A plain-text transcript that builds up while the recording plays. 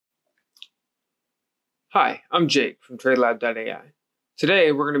Hi, I'm Jake from TradeLab.ai.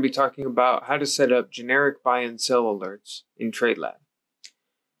 Today we're going to be talking about how to set up generic buy and sell alerts in TradeLab.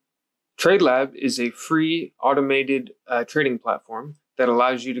 TradeLab is a free automated trading platform that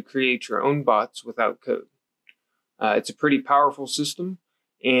allows you to create your own bots without code. It's a pretty powerful system,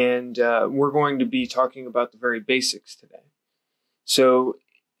 and we're going to be talking about the very basics today. So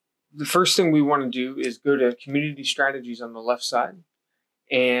the first thing we want to do is go to Community Strategies on the left side,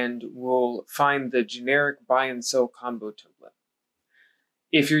 and we'll find the generic buy and sell combo template.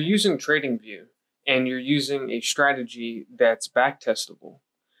 If you're using TradingView and you're using a strategy that's backtestable,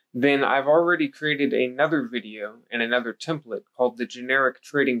 then I've already created another video and another template called the generic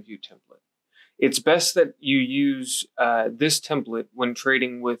TradingView template. It's best that you use this template when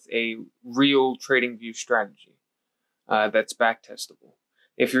trading with a real TradingView strategy that's backtestable.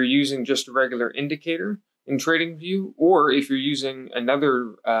 If you're using just a regular indicator in TradingView, or if you're using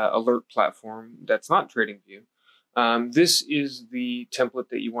another alert platform that's not TradingView, this is the template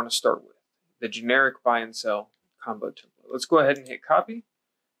that you want to start with, the generic buy and sell combo template. Let's go ahead and hit copy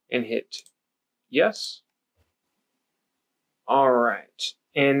and hit yes. All right,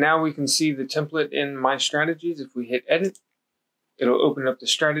 and now we can see the template in My Strategies. If we hit edit, it'll open up the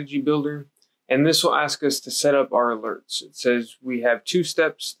strategy builder, and this will ask us to set up our alerts. It says we have 2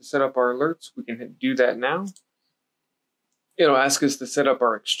 steps to set up our alerts. We can do that now. It'll ask us to set up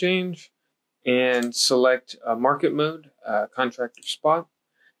our exchange and select market mode, contract or spot,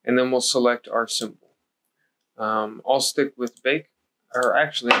 and then we'll select our symbol. I'll stick with bake, or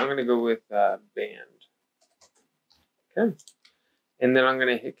actually I'm going to go with band. Okay, and then I'm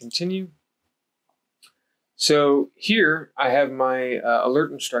going to hit continue. So here I have my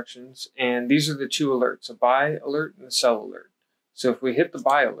alert instructions, and these are the 2 alerts, a buy alert and a sell alert. So if we hit the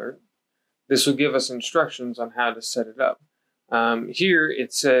buy alert, this will give us instructions on how to set it up. Here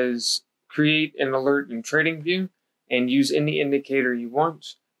it says create an alert in TradingView and use any indicator you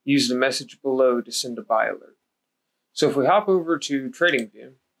want. Use the message below to send a buy alert. So if we hop over to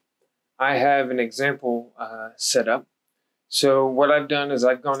TradingView, I have an example set up. So what I've done is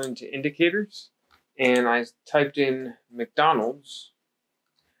I've gone into indicators and I typed in McDonald's,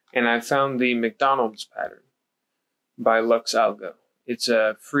 and I found the McDonald's pattern by Lux Algo. It's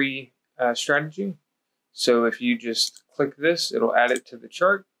a free strategy. So if you just click this, it'll add it to the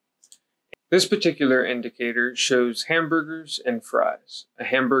chart. This particular indicator shows hamburgers and fries. A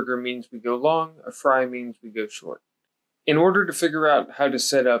hamburger means we go long, a fry means we go short. In order to figure out how to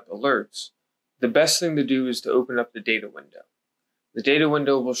set up alerts, the best thing to do is to open up the data window. The data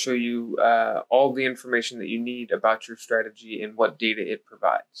window will show you all the information that you need about your strategy and what data it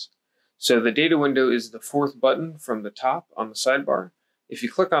provides. So the data window is the 4th button from the top on the sidebar. If you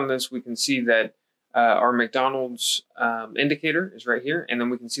click on this, we can see that our McDonald's indicator is right here, and then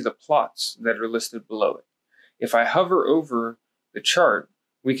we can see the plots that are listed below it. If I hover over the chart,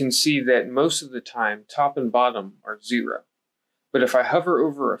 we can see that most of the time top and bottom are 0. But if I hover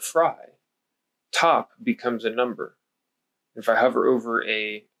over a fry, top becomes a number. If I hover over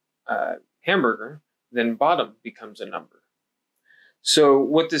a hamburger, then bottom becomes a number. So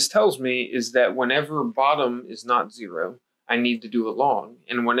what this tells me is that whenever bottom is not 0, I need to do a long,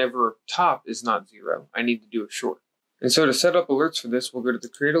 and whenever top is not 0, I need to do a short. And so to set up alerts for this, we'll go to the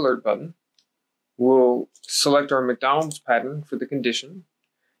Create Alert button. We'll select our McDonald's pattern for the condition,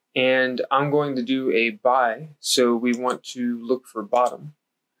 and I'm going to do a buy, so we want to look for bottom.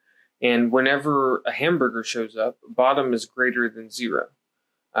 And whenever a hamburger shows up, bottom is greater than 0.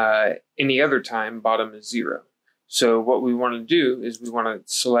 Any other time, bottom is 0. So what we want to do is we want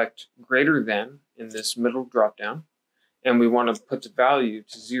to select greater than in this middle dropdown, and we want to put the value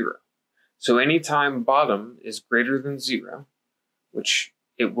to 0. So anytime bottom is greater than 0, which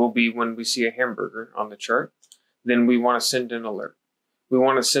it will be when we see a hamburger on the chart, then we want to send an alert. We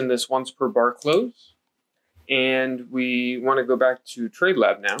want to send this once per bar close, and we want to go back to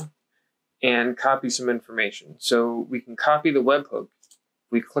TradeLab now and copy some information. So we can copy the webhook.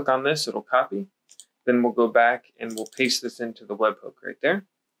 If we click on this, it'll copy. Then we'll go back and we'll paste this into the webhook right there.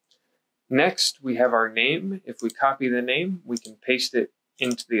 Next, we have our name. If we copy the name, we can paste it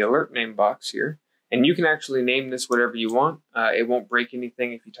into the alert name box here. And you can actually name this whatever you want. It won't break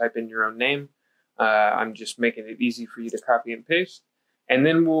anything if you type in your own name. I'm just making it easy for you to copy and paste. And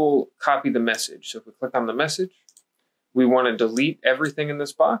then we'll copy the message. So if we click on the message, we want to delete everything in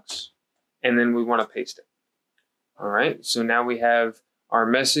this box, and then we want to paste it. All right, so now we have our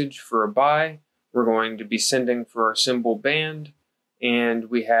message for a buy. We're going to be sending for our symbol band, and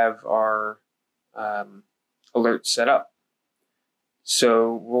we have our alert set up.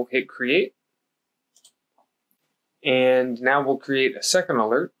 So we'll hit create, and now we'll create a second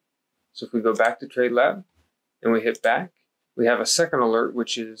alert, So if we go back to TradeLab and we hit back, we have a second alert,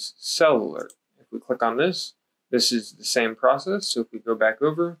 which is sell alert. If we click on this, this is the same process. So if we go back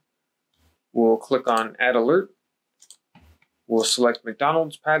over, we'll click on add alert. We'll select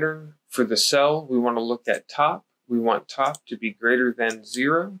McDonald's pattern. For the sell, we want to look at top. We want top to be greater than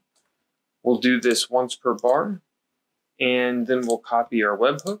 0. We'll do this once per bar, and then we'll copy our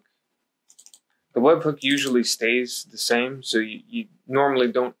webhook. The webhook usually stays the same, so you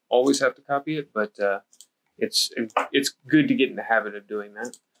normally don't always have to copy it, but it's good to get in the habit of doing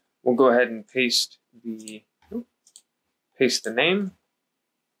that. We'll go ahead and paste the name,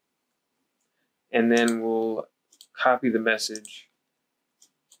 and then we'll copy the message,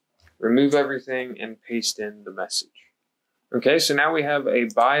 remove everything, and paste in the message. Okay, so now we have a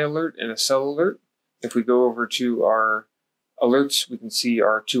buy alert and a sell alert. If we go over to our alerts, we can see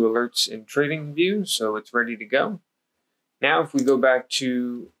our 2 alerts in TradingView, so it's ready to go. Now if we go back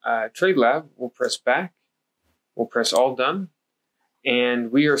to TradeLab, we'll press back, we'll press all done,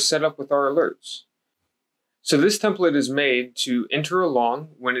 and we are set up with our alerts. So this template is made to enter a long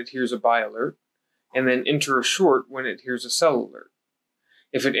when it hears a buy alert, and then enter a short when it hears a sell alert.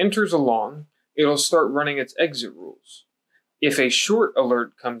 If it enters a long, it'll start running its exit rules. If a short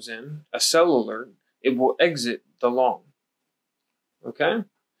alert comes in, a sell alert, it will exit the long. Okay,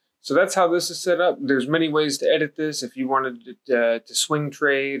 so that's how this is set up. There's many ways to edit this. If you wanted to swing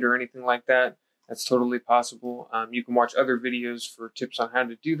trade or anything like that, that's totally possible. You can watch other videos for tips on how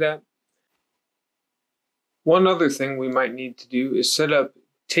to do that. One other thing we might need to do is set up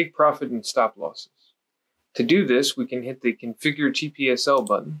take profit and stop losses. To do this, we can hit the Configure TPSL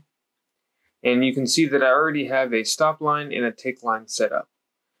button, and you can see that I already have a stop line and a take line set up.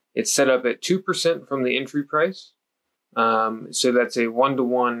 It's set up at 2% from the entry price. So that's a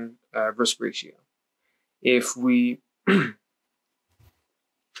 1-to-1 risk ratio. If we,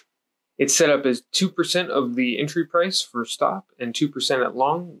 it's set up as 2% of the entry price for stop and 2% at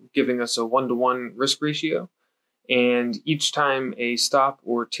long, giving us a 1-to-1 risk ratio. And each time a stop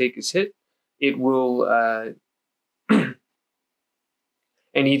or take is hit, it will, and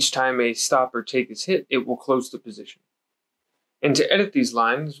each time a stop or take is hit, it will close the position. And to edit these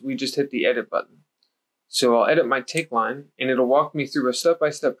lines, we just hit the edit button. So I'll edit my take line, and it'll walk me through a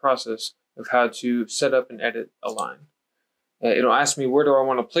step-by-step process of how to set up and edit a line. It'll ask me where do I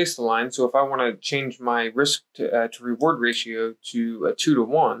want to place the line. So if I want to change my risk to reward ratio to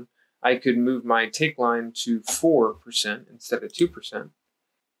 2-to-1, I could move my take line to 4% instead of 2%.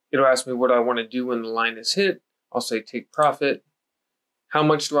 It'll ask me what I want to do when the line is hit. I'll say take profit. How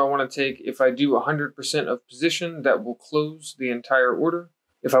much do I want to take? If I do 100% of position, that will close the entire order.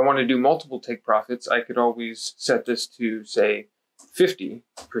 If I want to do multiple take profits, I could always set this to, say, 50%,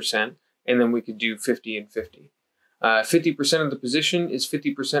 and then we could do 50 and 50. 50% of the position is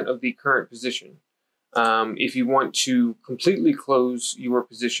 50% of the current position. If you want to completely close your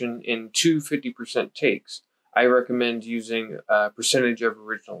position in 2 50% takes, I recommend using a percentage of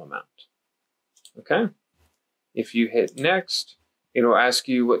original amount. Okay? If you hit next, it'll ask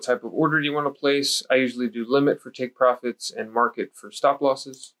you what type of order do you want to place. I usually do limit for take profits and market for stop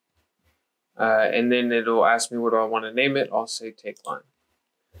losses. And then it'll ask me what do I want to name it. I'll say take line.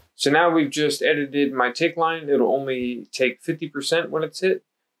 So now we've just edited my take line. It'll only take 50% when it's hit,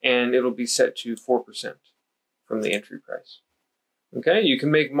 and it'll be set to 4% from the entry price. Okay, you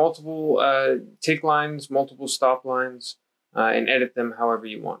can make multiple take lines, multiple stop lines, and edit them however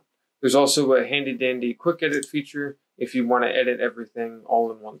you want. There's also a handy-dandy quick edit feature if you want to edit everything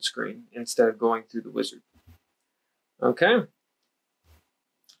all in one screen instead of going through the wizard. Okay,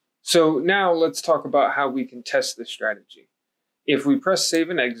 so now let's talk about how we can test this strategy. If we press save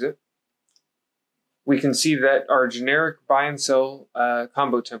and exit, we can see that our generic buy and sell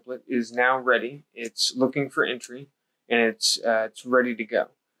combo template is now ready. It's looking for entry, and it's ready to go.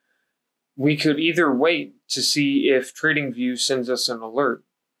 We could either wait to see if TradingView sends us an alert,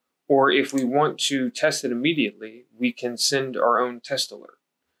 or if we want to test it immediately, we can send our own test alert.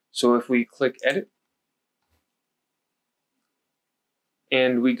 So if we click edit,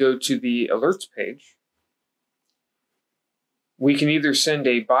 and we go to the alerts page, we can either send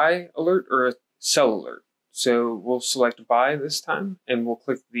a buy alert or a sell alert. So we'll select buy this time, and we'll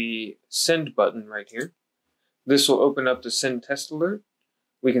click the send button right here. This will open up the send test alert.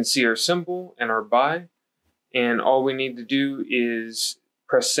 We can see our symbol and our buy, and all we need to do is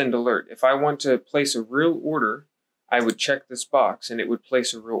press send alert. If I want to place a real order, I would check this box and it would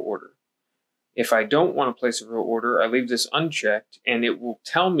place a real order. If I don't want to place a real order, I leave this unchecked, and it will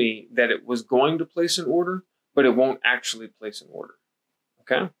tell me that it was going to place an order, but it won't actually place an order.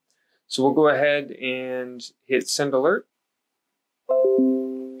 Okay, so we'll go ahead and hit send alert.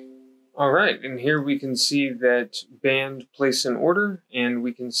 All right, and here we can see that band place an order, and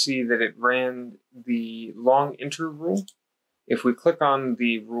we can see that it ran the long enter rule. If we click on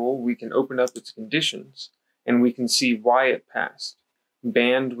the rule, we can open up its conditions, and we can see why it passed.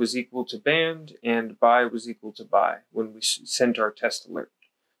 Band was equal to band, and buy was equal to buy when we sent our test alert.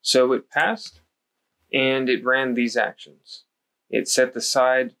 So it passed, and it ran these actions. It set the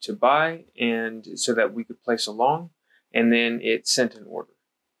side to buy, and so that we could place a long, and then it sent an order.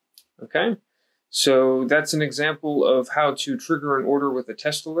 Okay, so that's an example of how to trigger an order with a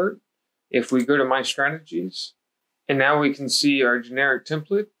test alert. If we go to My Strategies, and now we can see our generic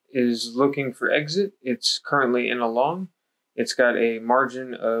template is looking for exit. It's currently in a long. It's got a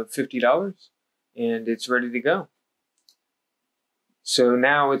margin of $50, and it's ready to go. So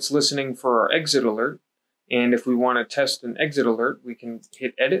now it's listening for our exit alert. And if we want to test an exit alert, we can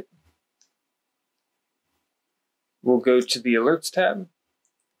hit Edit. We'll go to the Alerts tab.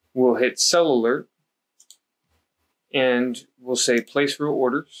 We'll hit Sell Alert. And we'll say Place Real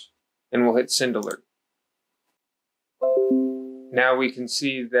Orders. And we'll hit Send Alert. Now we can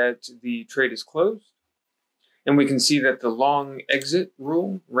see that the trade is closed. And we can see that the long exit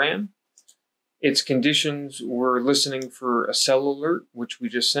rule ran. Its conditions were listening for a sell alert, which we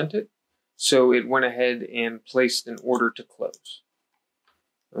just sent it. So it went ahead and placed an order to close.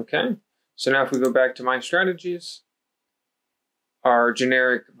 Okay, so now if we go back to My Strategies, our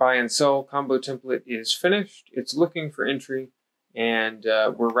generic buy and sell combo template is finished. It's looking for entry, and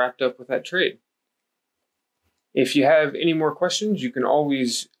we're wrapped up with that trade. If you have any more questions, you can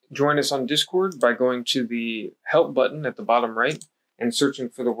always join us on Discord by going to the help button at the bottom right and searching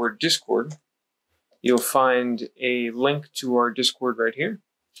for the word Discord. You'll find a link to our Discord right here.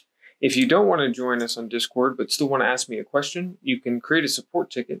 If you don't want to join us on Discord but still want to ask me a question, you can create a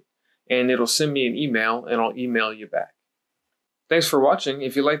support ticket and it'll send me an email and I'll email you back. Thanks for watching.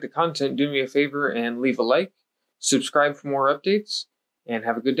 If you like the content, do me a favor and leave a like, subscribe for more updates, and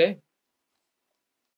have a good day.